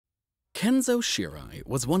Kenzo Shirai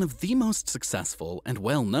was one of the most successful and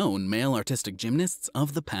well-known male artistic gymnasts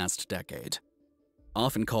of the past decade.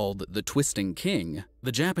 Often called the Twisting King,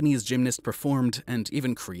 the Japanese gymnast performed and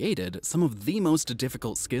even created some of the most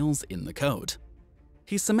difficult skills in the code.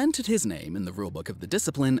 He cemented his name in the rulebook of the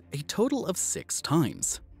discipline a total of 6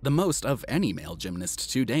 times, the most of any male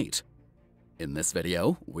gymnast to date. In this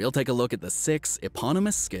video, we'll take a look at the 6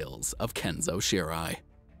 eponymous skills of Kenzo Shirai.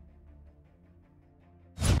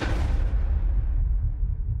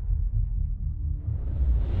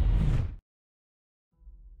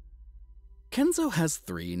 Kenzo has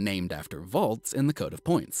 3 named after vaults in the Code of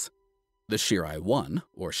Points. The Shirai 1,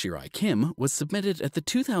 or Shirai Kim, was submitted at the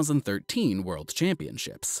 2013 World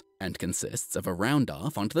Championships and consists of a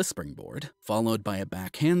round-off onto the springboard, followed by a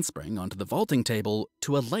back handspring onto the vaulting table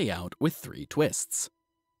to a layout with 3 twists.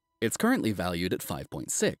 It's currently valued at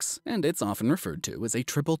 5.6, and it's often referred to as a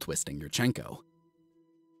triple twisting Yurchenko.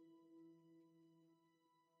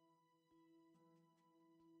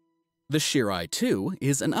 The Shirai 2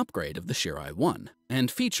 is an upgrade of the Shirai 1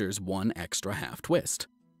 and features 1 extra half twist.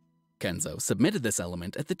 Kenzo submitted this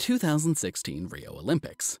element at the 2016 Rio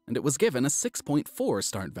Olympics, and it was given a 6.4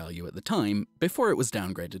 start value at the time before it was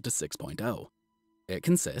downgraded to 6.0. It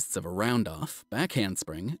consists of a round-off, back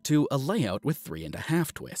handspring to a layout with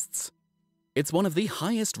 3.5 twists. It's one of the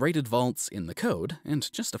highest-rated vaults in the code,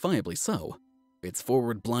 and justifiably so. Its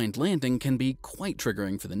forward blind landing can be quite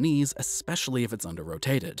triggering for the knees, especially if it's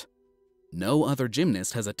under-rotated. No other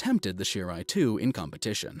gymnast has attempted the Shirai 2 in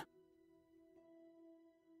competition.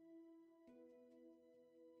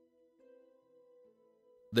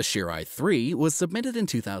 The Shirai 3 was submitted in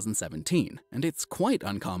 2017, and it's quite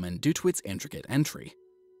uncommon due to its intricate entry.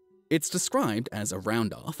 It's described as a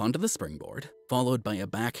round-off onto the springboard, followed by a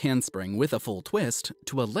back handspring with a full twist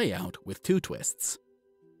to a layout with 2 twists.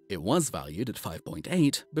 It was valued at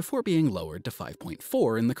 5.8 before being lowered to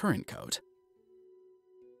 5.4 in the current code.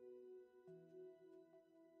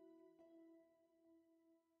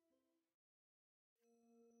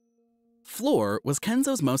 Floor was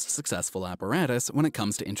Kenzo's most successful apparatus when it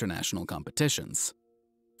comes to international competitions.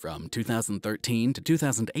 From 2013 to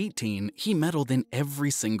 2018, he medaled in every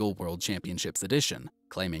single World Championships edition,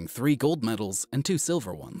 claiming 3 gold medals and 2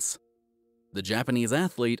 silver ones. The Japanese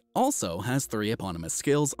athlete also has 3 eponymous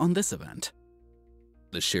skills on this event.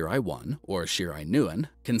 The Shirai 1, or Shirai Nuen,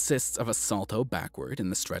 consists of a salto backward in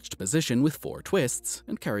the stretched position with 4 twists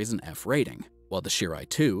and carries an F rating, while the Shirai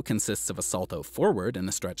 2 consists of a salto forward in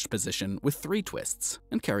a stretched position with 3 twists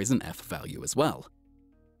and carries an F value as well.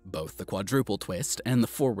 Both the quadruple twist and the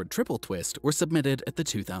forward triple twist were submitted at the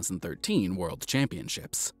 2013 World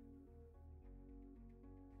Championships.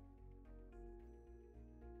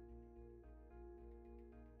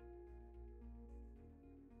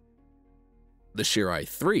 The Shirai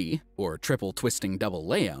 3, or triple twisting double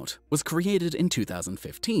layout, was created in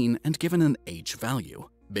 2015 and given an H value,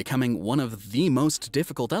 becoming one of the most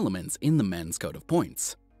difficult elements in the men's Code of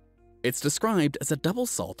Points. It's described as a double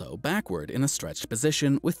salto backward in a stretched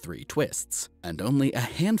position with 3 twists, and only a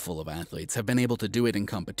handful of athletes have been able to do it in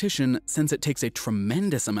competition since it takes a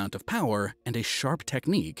tremendous amount of power and a sharp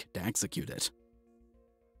technique to execute it.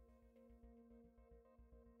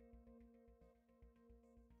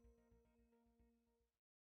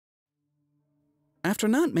 After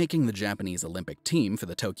not making the Japanese Olympic team for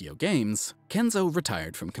the Tokyo Games, Kenzo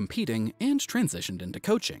retired from competing and transitioned into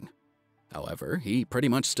coaching. However, he pretty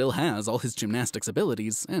much still has all his gymnastics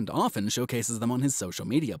abilities and often showcases them on his social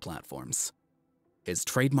media platforms. His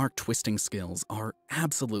trademark twisting skills are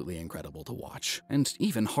absolutely incredible to watch and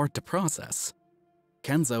even hard to process.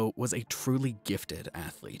 Kenzo was a truly gifted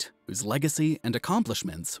athlete whose legacy and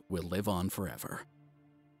accomplishments will live on forever.